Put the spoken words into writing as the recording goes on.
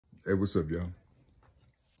Hey, what's up, y'all?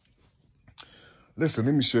 Listen,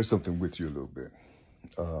 let me share something with you a little bit.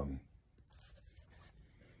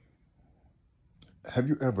 Have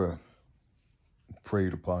you ever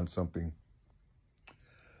prayed upon something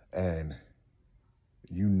and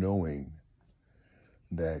you knowing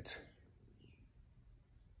that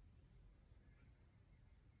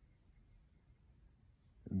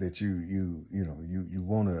you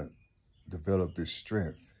want to develop this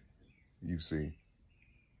strength, you see,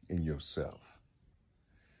 in yourself?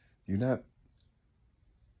 You're not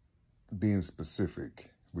being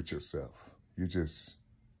specific with yourself. You're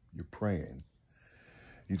praying.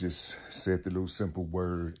 You just said the little simple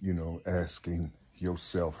word, asking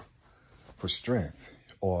yourself for strength,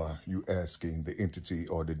 or you asking the entity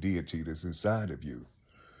or the deity that's inside of you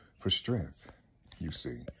for strength, you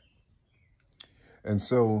see. And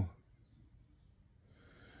so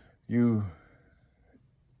you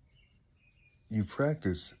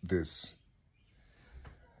practice this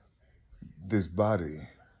body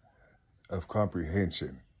of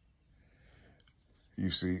comprehension, you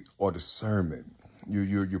see, or discernment.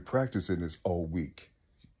 You're practicing this all week.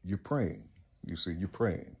 You're praying, you see, you're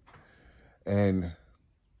praying. And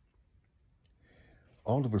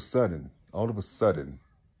all of a sudden,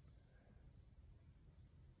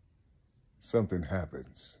 something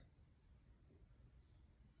happens.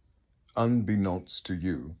 Unbeknownst to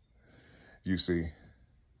you, you see,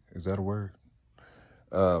 is that a word?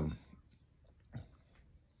 You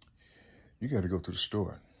got to go to the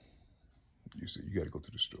store. You see, you got to go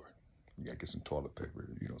to the store. You got to get some toilet paper,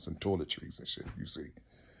 some toiletries and shit, you see.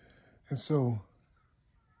 And so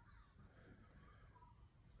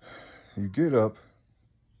you get up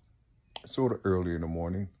sort of early in the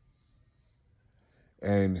morning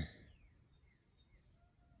and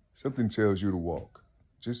something tells you to walk.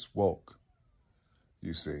 Just walk,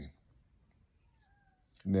 you see.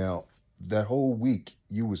 Now, that whole week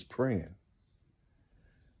you was praying.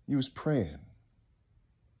 You was praying.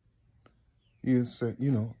 You said,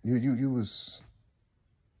 you was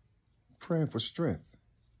praying for strength.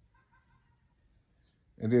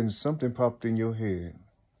 And then something popped in your head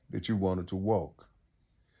that you wanted to walk.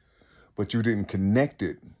 But you didn't connect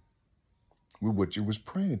it with what you was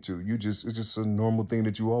praying to. It's just a normal thing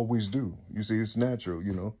that you always do. You see, it's natural,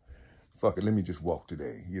 Fuck it, let me just walk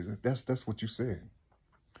today. That's what you said.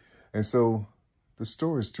 And so the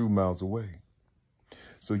store is 2 miles away.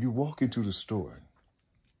 So you walk into the store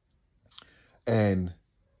and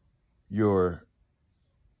you're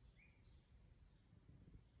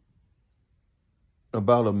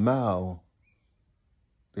about a mile.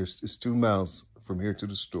 It's 2 miles from here to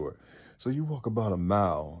the store. So you walk about a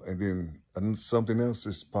mile and then something else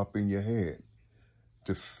is popping in your head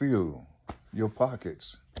to fill your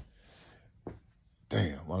pockets.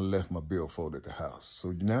 Damn, I left my billfold at the house.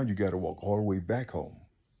 So now you got to walk all the way back home.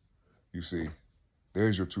 You see,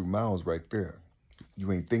 there's your 2 miles right there.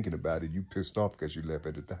 You ain't thinking about it. You pissed off because you left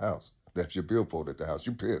it at the house. Left your billfold at the house.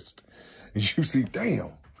 You pissed. You see,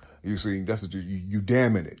 damn. You see, that's what you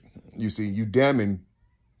damning it. You see, you damning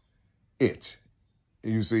it.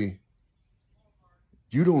 You see,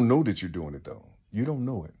 you don't know that you're doing it though. You don't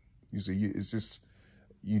know it. You see,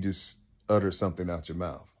 you just utter something out your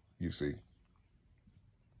mouth. You see.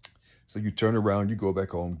 So you turn around, you go back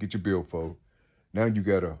home, get your billfold. Now you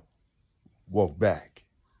gotta walk back.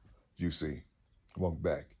 You see, walk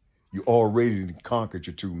back. You already conquered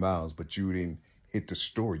your 2 miles, but you didn't hit the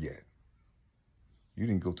store yet. You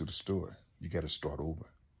didn't go to the store. You got to start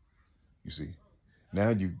over. You see, now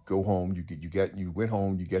you go home. You went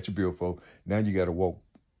home. You got your billfold. Now you got to walk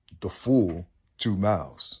the full 2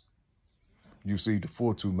 miles. You see, the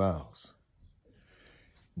full 2 miles.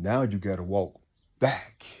 Now you got to walk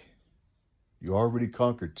back. You already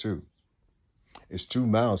conquered 2. It's 2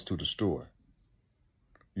 miles to the store.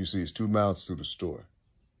 You see, it's 2 miles to the store.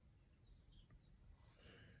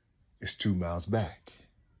 It's 2 miles back.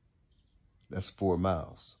 That's 4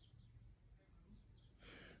 miles.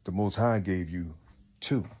 The Most High gave you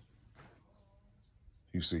 2.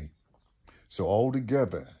 You see. So all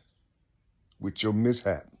together, with your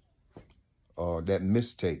mishap, or that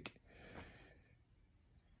mistake,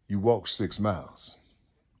 you walk 6 miles.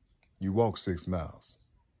 You walk 6 miles.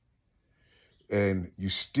 And you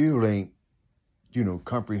still ain't,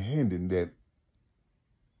 comprehending that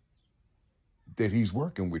he's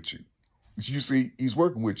working with you. You see, he's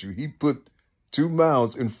working with you. He put 2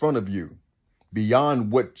 miles in front of you,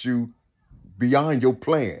 beyond your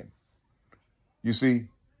plan. You see,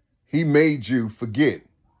 he made you forget.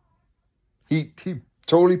 He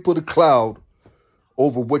totally put a cloud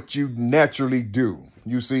over what you naturally do.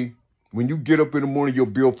 You see, when you get up in the morning, your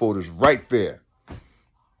billfold is right there.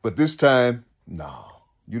 But this time, no,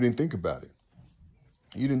 you didn't think about it.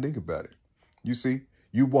 You didn't think about it. You see,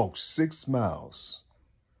 you walked 6 miles.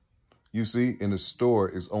 You see, and the store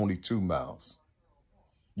is only 2 miles.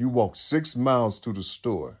 You walked 6 miles to the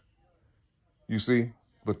store. You see,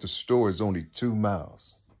 but the store is only 2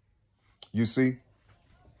 miles. You see,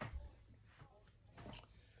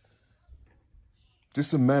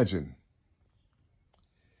 just imagine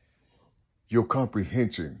your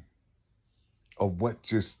comprehension of what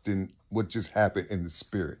just happened in the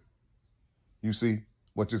spirit. You see,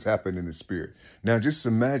 what just happened in the spirit. Now just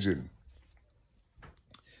imagine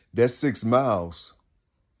that 6 miles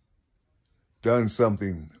done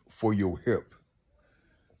something for your hip.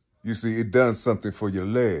 You see, it done something for your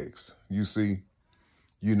legs. You see,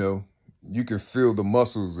 you know, you can feel the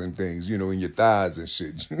muscles and things, you know, in your thighs and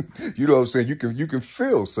shit. You know what I'm saying? You can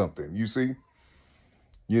feel something, you see?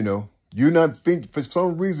 You know, you're not for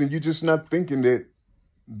some reason, you're just not thinking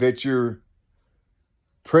that your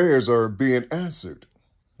prayers are being answered.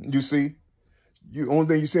 You see? Only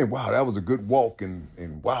thing you're saying, wow, that was a good walk, and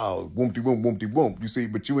wow, whoomty-woomp, whoomty-woomp, you see?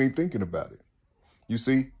 But you ain't thinking about it. You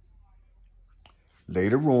see?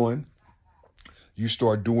 Later on, you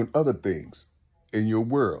start doing other things in your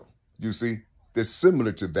world, you see, that's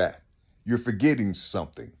similar to that. You're forgetting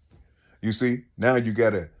something. You see, now you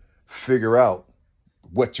got to figure out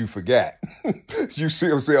what you forgot. You see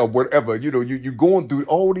what I'm saying? Or whatever, you know, you're going through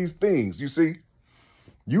all these things, you see.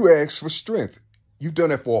 You ask for strength. You've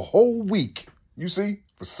done it for a whole week, you see,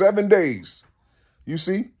 for 7 days, you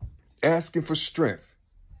see, asking for strength,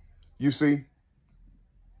 you see.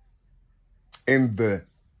 And the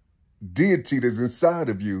deity that's inside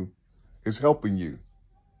of you is helping you.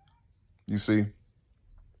 You see?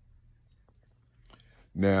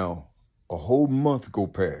 Now, a whole month go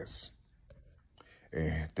past.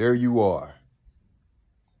 And there you are.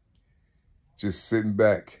 Just sitting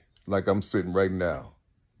back like I'm sitting right now.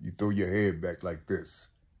 You throw your head back like this.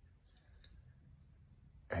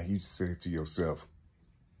 And you say to yourself,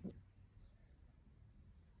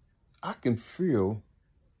 I can feel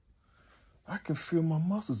my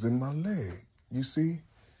muscles in my leg. You see,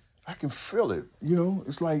 I can feel it. You know,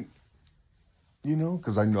 it's like, you know,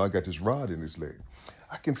 because I know I got this rod in this leg.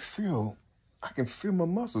 I can feel my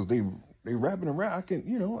muscles. They wrapping around. I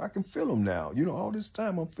can feel them now. You know, all this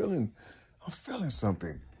time I'm feeling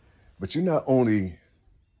something. But you're not only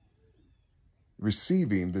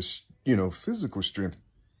receiving this, you know, physical strength,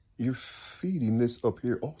 you're feeding this up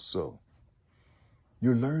here also.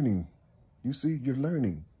 You're learning. You see, you're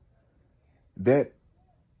learning that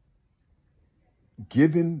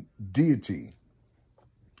given deity,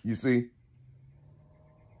 you see,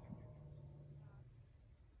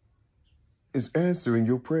 is answering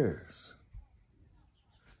your prayers.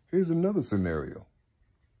 Here's another scenario.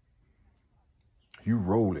 You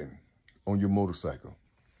rolling on your motorcycle.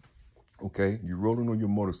 Okay? You rolling on your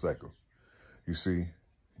motorcycle. You see,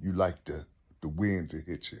 you like the wind to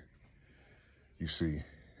hit you. You see,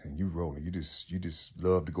 and you rolling. You just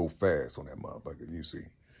love to go fast on that motherfucker, you see.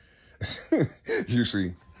 You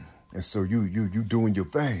see. And so you doing your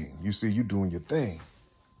thing. You see, you doing your thing.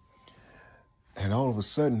 And all of a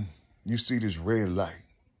sudden, you see this red light.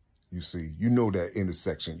 You see, you know that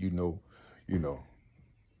intersection. You know,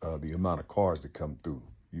 the amount of cars that come through,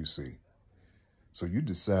 you see. So you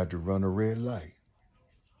decide to run a red light.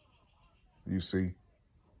 You see.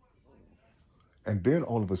 And then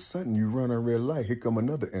all of a sudden you run a red light. Here come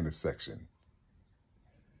another intersection.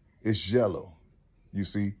 It's yellow. You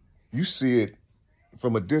see. You see it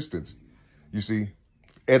from a distance. You see.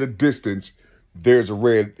 At a distance, there's a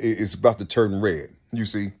red. It's about to turn red. You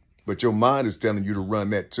see. But your mind is telling you to run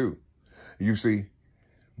that too. You see.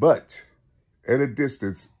 But at a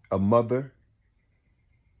distance, a mother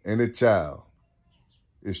and a child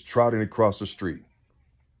is trotting across the street.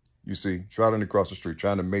 You see, trotting across the street,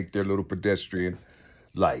 trying to make their little pedestrian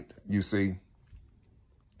light. You see,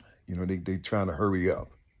 you know, they trying to hurry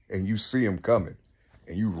up, and you see them coming,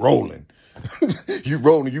 and you rolling, you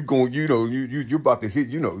rolling, you going, you know, you about to hit,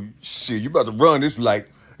 you know, shit, you about to run this light.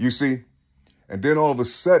 You see, and then all of a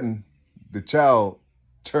sudden, the child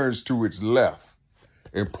turns to its left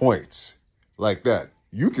and points like that.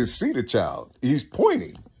 You can see the child. He's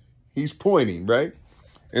pointing, right?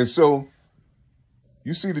 And so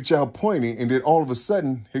you see the child pointing, and then all of a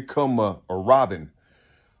sudden, here come a robin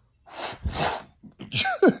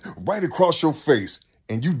right across your face,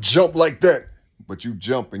 and you jump like that. But you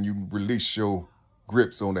jump and you release your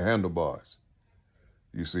grips on the handlebars,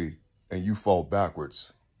 you see, and you fall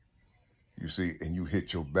backwards, you see, and you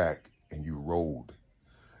hit your back and you rolled,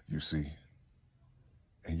 you see,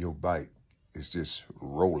 and your bike it's just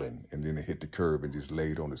rolling, and then it hit the curb and just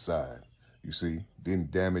laid on the side. You see,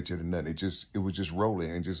 didn't damage it or nothing. It was just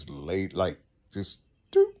rolling and just laid like just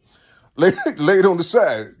laid on the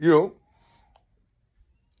side, you know,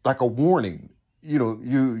 like a warning. You know,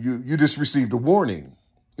 you just received a warning.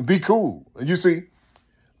 Be cool. You see,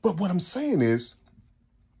 but what I'm saying is,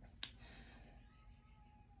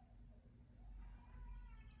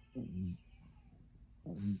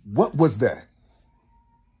 what was that?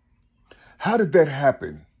 How did that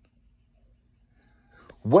happen?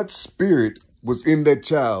 What spirit was in that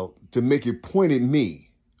child to make it point at me?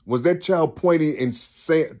 Was that child pointing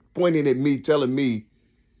at me, telling me,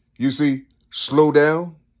 you see, slow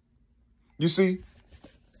down? You see?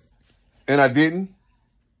 And I didn't.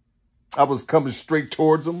 I was coming straight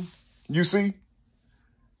towards him. You see?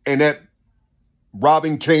 And that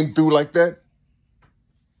Robin came through like that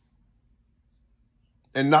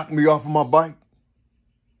and knocked me off of my bike.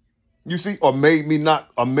 You see? Or made me,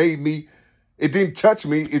 it didn't touch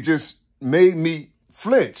me. It just made me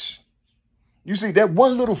flinch. You see, that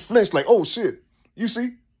one little flinch, like, oh shit. You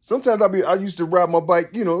see? Sometimes I used to ride my bike,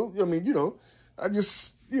 you know, I mean, you know, I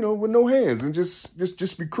just, you know, with no hands and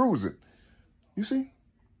just be cruising. You see?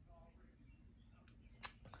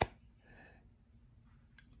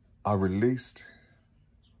 I released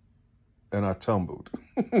and I tumbled.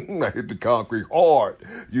 I hit the concrete hard,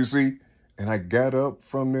 you see? And I got up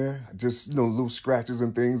from there, just, you know, little scratches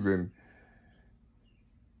and things,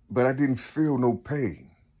 but I didn't feel no pain.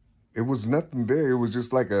 It was nothing there. It was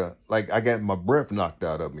just like I got my breath knocked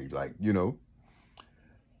out of me, like, you know.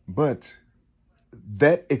 But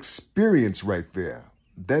that experience right there,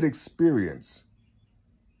 that experience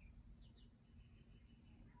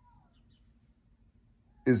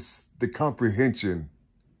is the comprehension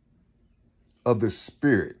of the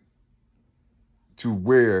spirit to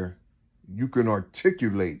where you can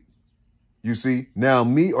articulate. You see, now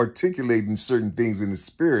me articulating certain things in the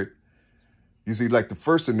spirit, you see, like the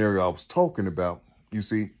first scenario I was talking about, you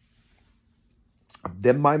see,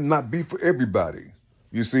 that might not be for everybody.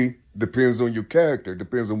 You see, depends on your character,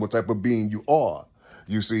 depends on what type of being you are.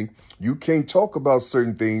 You see, you can't talk about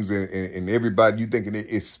certain things and everybody, you thinking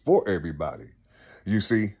it's for everybody. You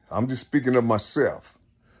see, I'm just speaking of myself.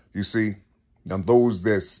 You see, and those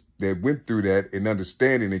that went through that and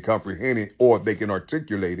understanding and comprehending, or they can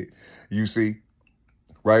articulate it, you see,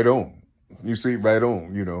 right on. You see, right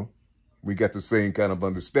on, you know. We got the same kind of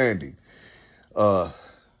understanding or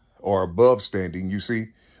above standing, you see.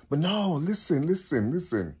 But no,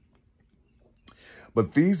 listen.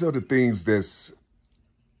 But these are the things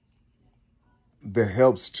that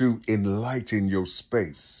helps to enlighten your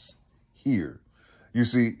space here. You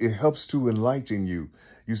see, it helps to enlighten you.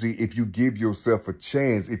 You see, if you give yourself a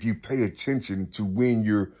chance, if you pay attention to when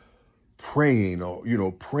you're praying or, you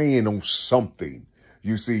know, praying on something,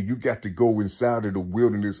 you see, you got to go inside of the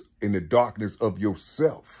wilderness in the darkness of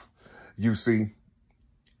yourself, you see,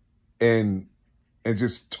 and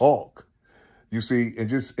just talk, you see, and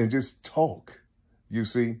just talk, you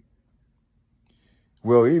see.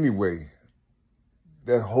 Well, anyway,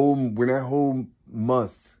 when that whole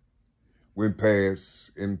month went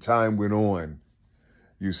past and time went on,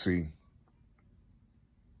 you see,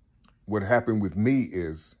 what happened with me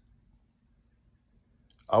is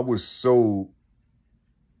I was so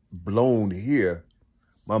blown here.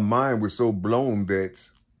 My mind was so blown that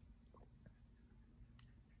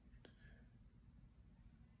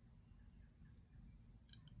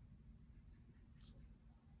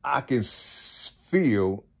I can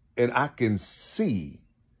feel and I can see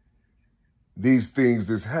these things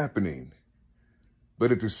that's happening.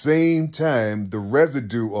 But at the same time, the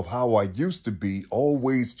residue of how I used to be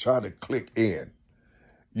always try to click in,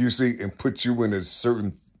 you see, and put you in a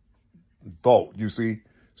certain thought, you see.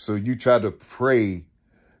 So you try to pray,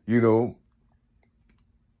 you know,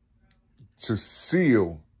 to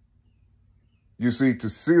seal, you see, to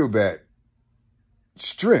seal that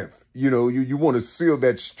strength. You know, you want to seal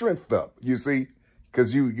that strength up, you see,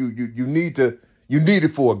 because you need it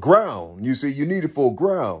for a ground, you see, you need it for a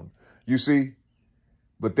ground, you see.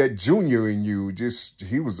 But that junior in you,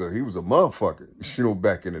 he was a motherfucker, you know,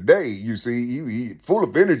 back in the day, you see, he full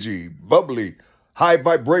of energy, bubbly, high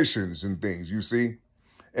vibrations and things, you see.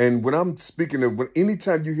 And when I'm speaking of,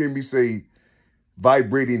 anytime you hear me say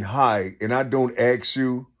vibrating high, and I don't ask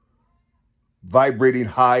you vibrating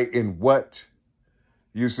high in what,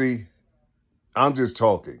 you see, I'm just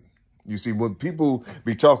talking. You see, when people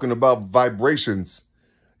be talking about vibrations,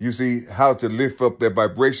 you see, how to lift up their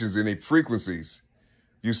vibrations and their frequencies,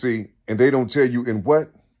 you see, and they don't tell you in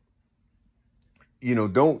what, you know,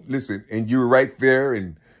 don't listen. And you're right there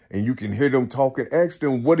and and you can hear them talking, ask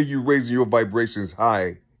them, what are you raising your vibrations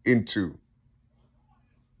high into?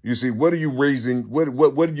 You see, what are you raising?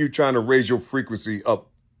 What are you trying to raise your frequency up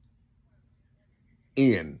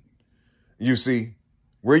in? You see,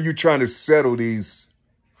 where are you trying to settle these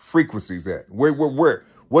frequencies at? Where?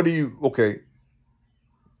 What do you, okay.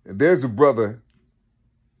 There's a brother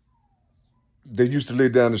that used to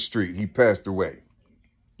live down the street. He passed away.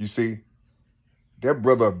 You see, that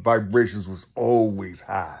brother vibrations was always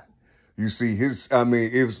high. You see,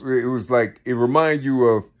 it was like, it remind you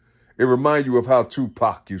of how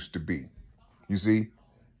Tupac used to be. You see,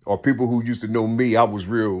 or people who used to know me, I was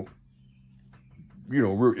real,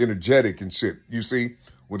 real energetic and shit. You see,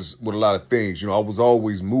 with a lot of things, I was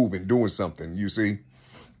always moving, doing something, you see.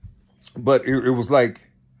 But it was like,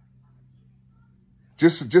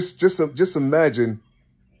 just imagine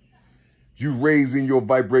you raising your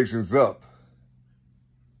vibrations up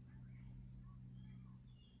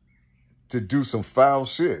to do some foul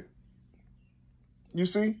shit. You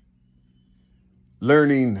see?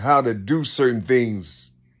 Learning how to do certain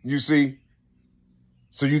things, you see,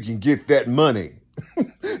 so you can get that money.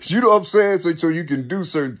 You know what I'm saying? So you can do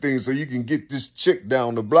certain things, so you can get this chick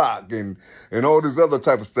down the block and all this other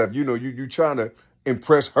type of stuff. You trying to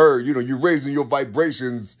impress her. You're raising your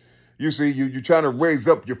vibrations. You see, you're trying to raise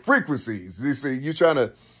up your frequencies. You see, you're trying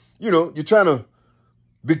to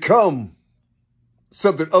become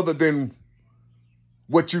something other than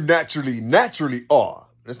what you naturally are.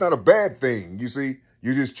 It's not a bad thing, you see.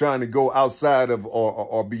 You're just trying to go outside of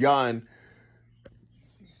or beyond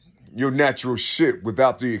your natural shit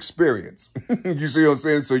without the experience. You see what I'm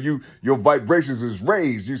saying? So your vibrations is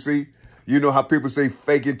raised, you see. You know how people say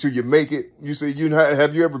fake it till you make it? You see,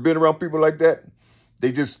 have you ever been around people like that?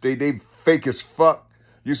 They fake as fuck,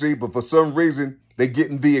 you see, but for some reason, they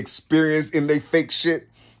getting the experience in they fake shit,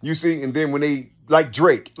 you see, and then when they, like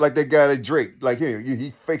Drake, like that guy that Drake, like him,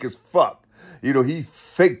 he fake as fuck. He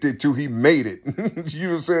faked it till he made it. You know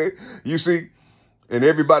what I'm saying? You see, and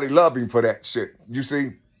everybody love him for that shit, you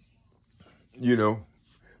see,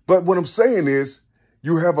 But what I'm saying is,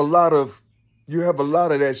 you have a lot of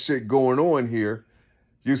that shit going on here,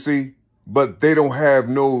 you see, but they don't have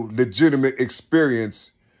no legitimate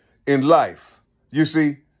experience in life. You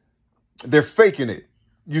see, they're faking it.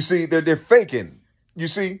 You see, they're faking, you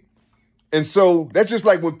see. And so that's just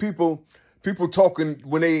like when people talking,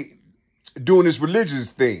 when they doing this religious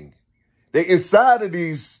thing, they inside of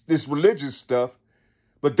this religious stuff,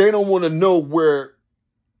 but they don't want to know where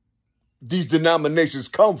these denominations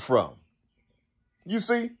come from. You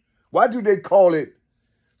see, why do they call it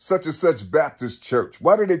such and such Baptist church?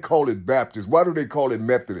 Why do they call it Baptist? Why do they call it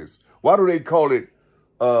Methodist? Why do they call it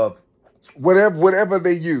whatever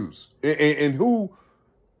they use? And who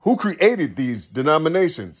created these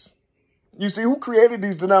denominations? You see, who created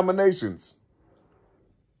these denominations?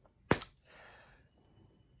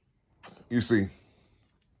 You see,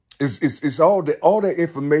 it's all that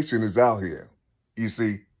information is out here. You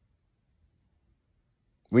see,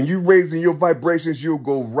 when you're raising your vibrations, you'll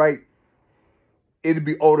go right. It'll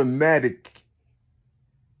be automatic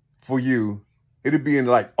for you. It'll be in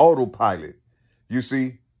like autopilot. You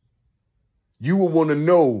see, you will want to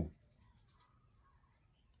know,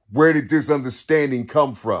 where did this understanding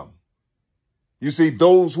come from? You see,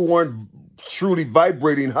 those who aren't truly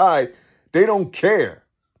vibrating high, they don't care.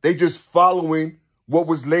 They just following what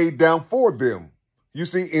was laid down for them. You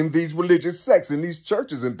see, in these religious sects, in these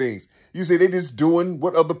churches and things, you see, they just doing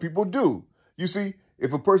what other people do. You see,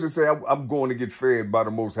 if a person say, I'm going to get fed by the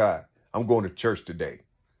Most High, I'm going to church today.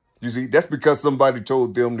 You see, that's because somebody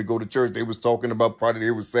told them to go to church. They was talking about probably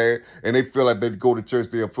they was sad, and they feel like they go to church,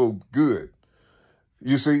 they'll feel good.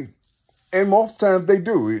 You see, and most times they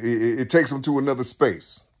do. It takes them to another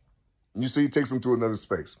space. You see, it takes them to another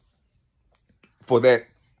space for that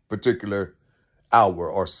particular hour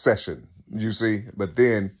or session, you see. But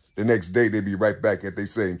then the next day they be right back at the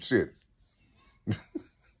same shit.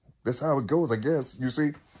 That's how it goes, I guess, you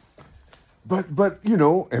see. But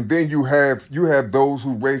and then you have those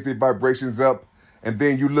who raise their vibrations up, and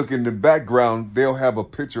then you look in the background, they'll have a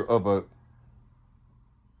picture of an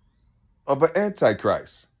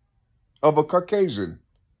Antichrist, of a Caucasian.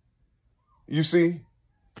 You see?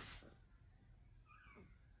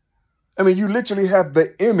 I mean, you literally have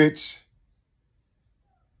the image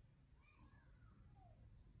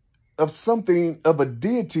of something, of a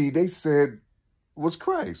deity they said was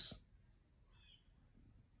Christ.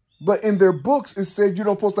 But in their books, it said you're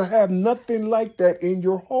not supposed to have nothing like that in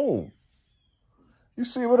your home. You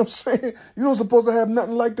see what I'm saying? You're not supposed to have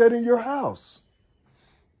nothing like that in your house.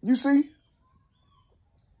 You see?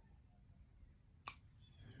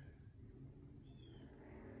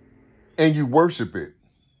 and you worship it,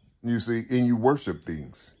 you see, and you worship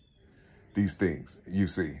these things, you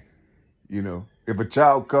see. You know, if a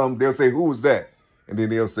child comes, they'll say, who is that? And then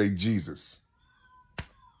they'll say, Jesus.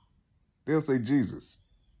 They'll say, Jesus.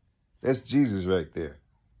 That's Jesus right there.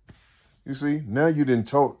 You see, now you done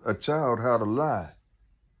taught a child how to lie.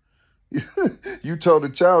 You taught a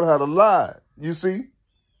child how to lie, you see.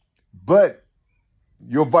 But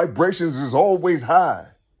your vibrations is always high.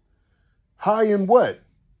 High in what?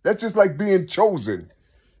 That's just like being chosen.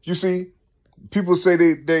 You see, people say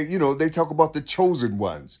they talk about the chosen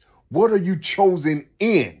ones. What are you chosen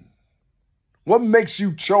in? What makes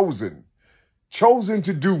you chosen? Chosen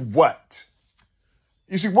to do what?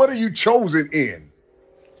 You see, what are you chosen in?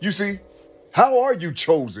 You see, how are you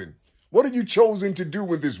chosen? What are you chosen to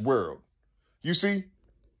do in this world? You see,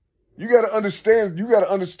 you got to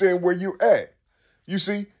understand where you're at. You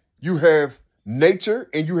see, you have nature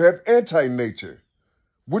and you have anti-nature.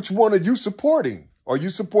 Which one are you supporting? Are you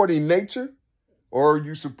supporting nature or are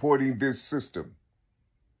you supporting this system?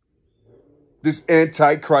 This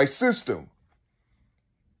antichrist system.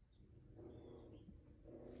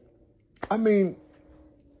 I mean,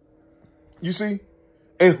 you see,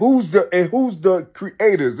 and who's the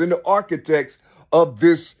creators and the architects of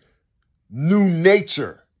this new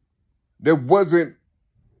nature that wasn't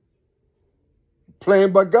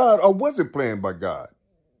planned by God, or was it planned by God?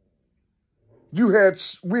 We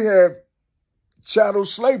have chattel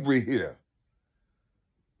slavery here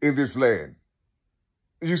in this land.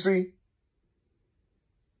 You see,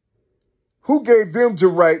 who gave them the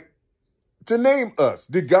right to name us?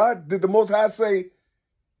 Did the Most High say,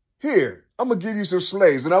 here, I'm going to give you some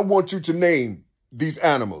slaves and I want you to name these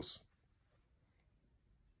animals?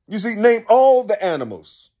 You see, name all the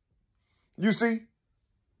animals. You see,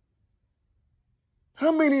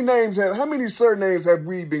 how many surnames have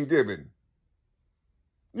we been given?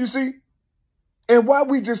 You see, and why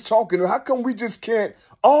we just talking? How come we just can't?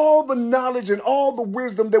 All the knowledge and all the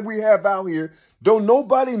wisdom that we have out here, don't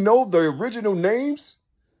nobody know the original names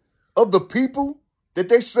of the people that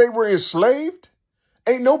they say were enslaved?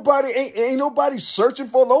 Ain't nobody searching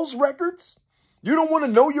for those records? You don't want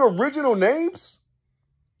to know your original names?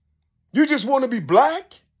 You just want to be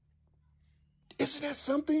black? Isn't that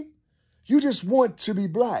something? You just want to be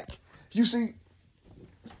black. You see,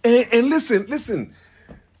 and listen,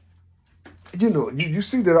 you know, you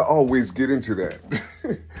see that I always get into that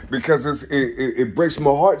because it breaks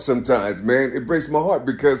my heart sometimes, man. It breaks my heart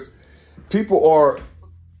because people are,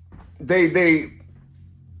 they're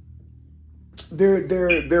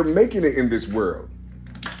making it in this world.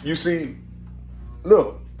 You see,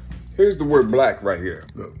 look, here's the word black right here.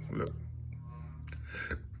 Look.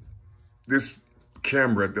 This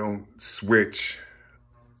camera don't switch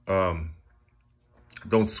around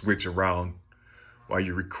while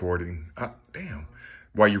you're recording.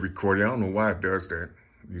 While you're recording, I don't know why it does that.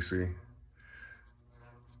 You see,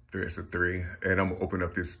 there's a 3, and I'm gonna open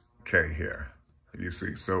up this K here. You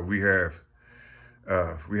see, so we have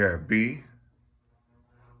B.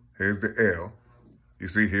 Here's the L. You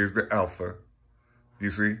see, here's the alpha.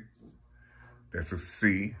 You see, that's a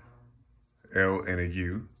C, L and a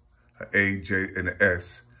U, a J and a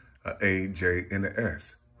S, a J and a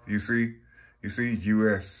S. You see,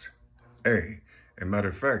 USA. And matter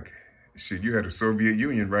of fact, shit, you had the Soviet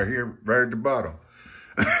Union right here, right at the bottom.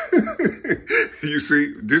 You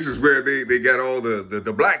see, this is where they got all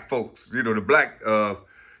the black folks, you know, the black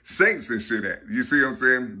saints and shit at. You see what I'm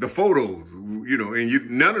saying? The photos, you know, and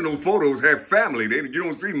none of those photos have family. You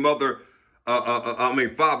don't see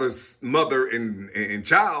father's mother and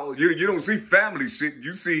child. You don't see family shit.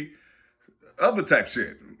 You see other type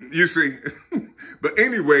shit. You see. But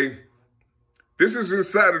anyway, this is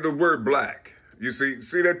inside of the word black. You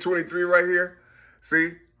see that 23 right here?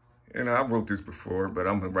 See? And I wrote this before, but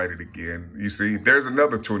I'm going to write it again. You see, there's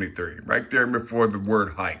another 23 right there before the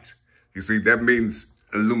word height. You see, that means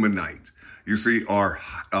illuminate. You see, or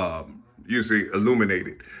you see,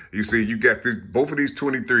 illuminated. You see, you got both of these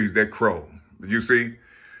 23s that crow. You see,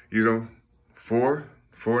 4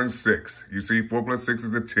 and 6. You see, 4 plus 6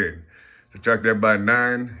 is a 10. Subtract that by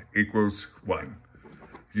 9 equals 1.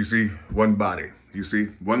 You see, one body. You see,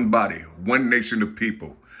 one body, one nation of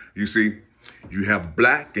people. You see, you have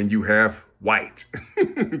black and you have white.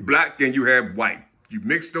 Black and you have white. You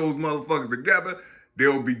mix those motherfuckers together,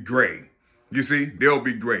 they'll be gray. You see, they'll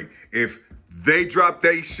be gray. If they drop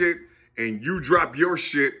their shit and you drop your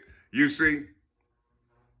shit, you see,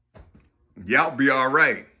 y'all be all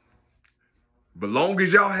right. But long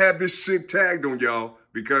as y'all have this shit tagged on y'all,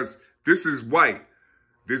 because this is white.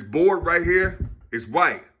 This board right here is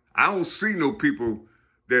white. I don't see no people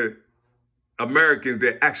that Americans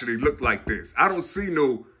that actually look like this. I don't see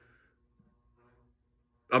no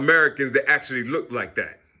Americans that actually look like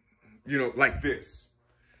that, you know, like this.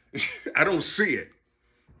 I don't see it.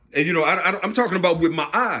 And, you know, I'm talking about with my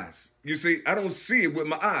eyes. You see, I don't see it with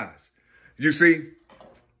my eyes. You see,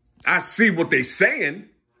 I see what they're saying.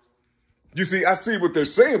 You see, I see what they're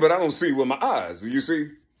saying, but I don't see it with my eyes. You see,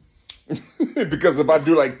 because if I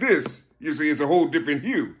do like this, you see, it's a whole different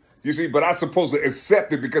hue. You see, but I'm supposed to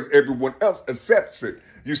accept it because everyone else accepts it.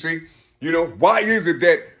 You see, you know, why is it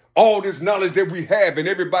that all this knowledge that we have and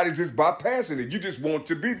everybody's just bypassing it? You just want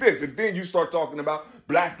to be this. And then you start talking about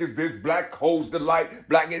black is this, black holds the light,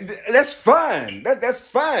 black. That's fine. That's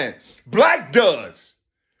fine. Black does.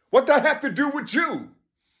 What does that have to do with you?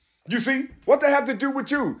 You see, what does that have to do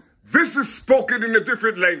with you? This is spoken in a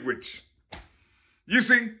different language. You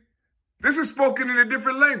see, this is spoken in a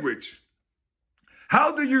different language.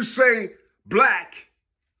 How do you say black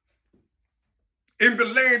in the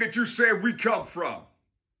land that you said we come from?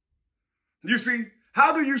 You see,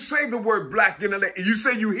 how do you say the word black in the land? You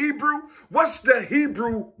say you Hebrew? What's the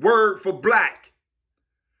Hebrew word for black?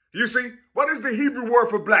 You see, what is the Hebrew word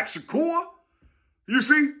for black? Shakur? You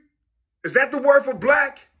see, is that the word for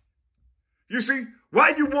black? You see, why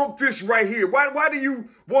you want this right here? Why do you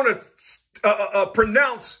want to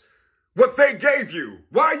pronounce what they gave you?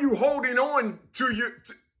 Why are you holding on to your...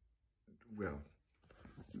 Well,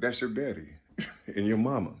 that's your daddy and your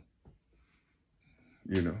mama.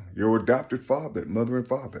 You know, your adopted father, mother and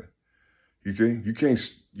father.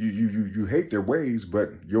 You hate their ways,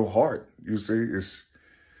 but your heart, you see, is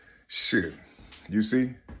shit. You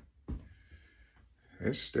see,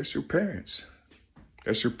 that's your parents.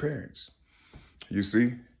 That's your parents. You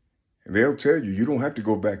see, and they'll tell you, you don't have to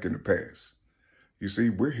go back in the past. You see,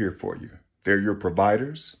 we're here for you. They're your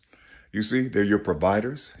providers. You see, they're your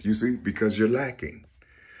providers. You see, because you're lacking.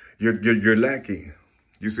 You're lacking.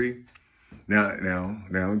 You see, now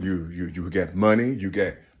you got money, you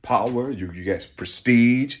got power, you got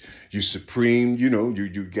prestige, you're supreme. You know,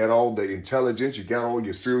 you got all the intelligence, you got all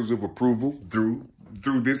your seals of approval through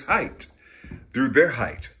this height, through their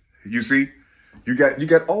height. You see. You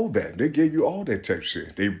got all that. They gave you all that type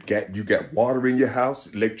shit. You got water in your house,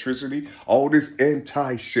 electricity, all this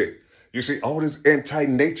anti-shit. You see, all this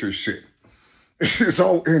anti-nature shit. It's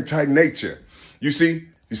all anti-nature. You see?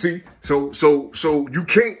 So you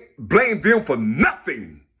can't blame them for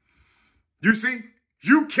nothing. You see?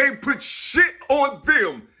 You can't put shit on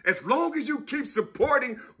them. As long as you keep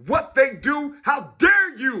supporting what they do, how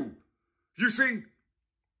dare you? You see?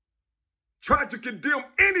 Try to condemn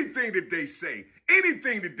anything that they say,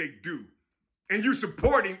 anything that they do, and you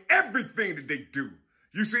supporting everything that they do.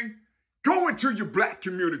 You see, go into your black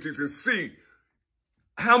communities and see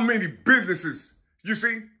how many businesses, you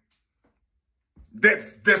see, that's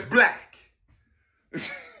black.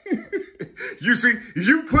 You see,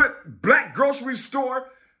 you put black grocery store,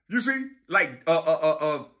 you see, like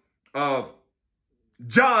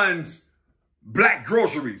John's Black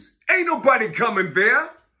Groceries. Ain't nobody coming there.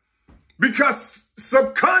 Because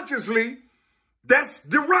subconsciously, that's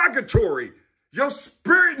derogatory. Your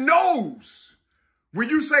spirit knows. When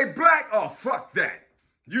you say black, oh, fuck that.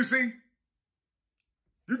 You see?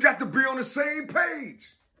 You got to be on the same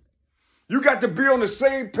page. You got to be on the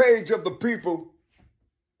same page of the people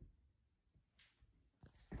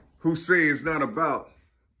who say it's not about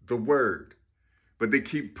the word, but they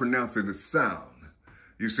keep pronouncing the sound.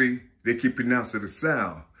 You see? They keep pronouncing the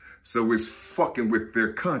sound. So it's fucking with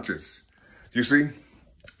their conscience. You see?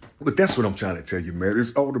 But that's what I'm trying to tell you, man.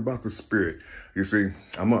 It's all about the spirit. You see,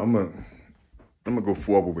 I'm gonna go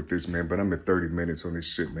forward with this, man, but I'm at 30 minutes on this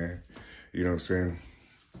shit, man. You know what I'm saying?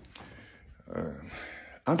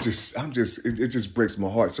 It just breaks my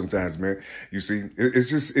heart sometimes, man. You see, you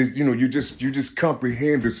just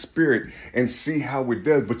comprehend the spirit and see how it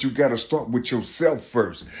does. But you got to start with yourself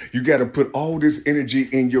first. You got to put all this energy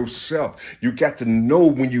in yourself. You got to know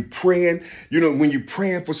when you're praying, when you're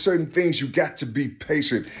praying for certain things, you got to be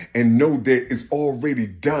patient and know that it's already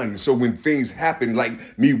done. So when things happen,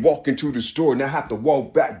 like me walking to the store and I have to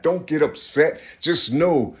walk back, don't get upset. Just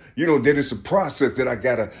know, that it's a process that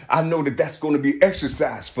I know that that's going to be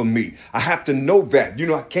exercise for me. I have to know that.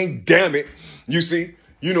 I can't damn it. You see,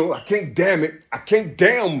 I can't damn it. I can't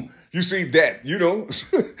damn, you see that,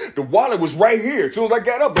 the wallet was right here. As soon as I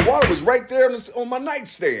got up, the wallet was right there on my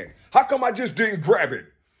nightstand. How come I just didn't grab it?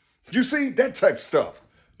 You see, that type stuff.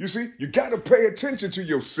 You see, you got to pay attention to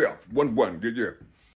yourself. One, yeah.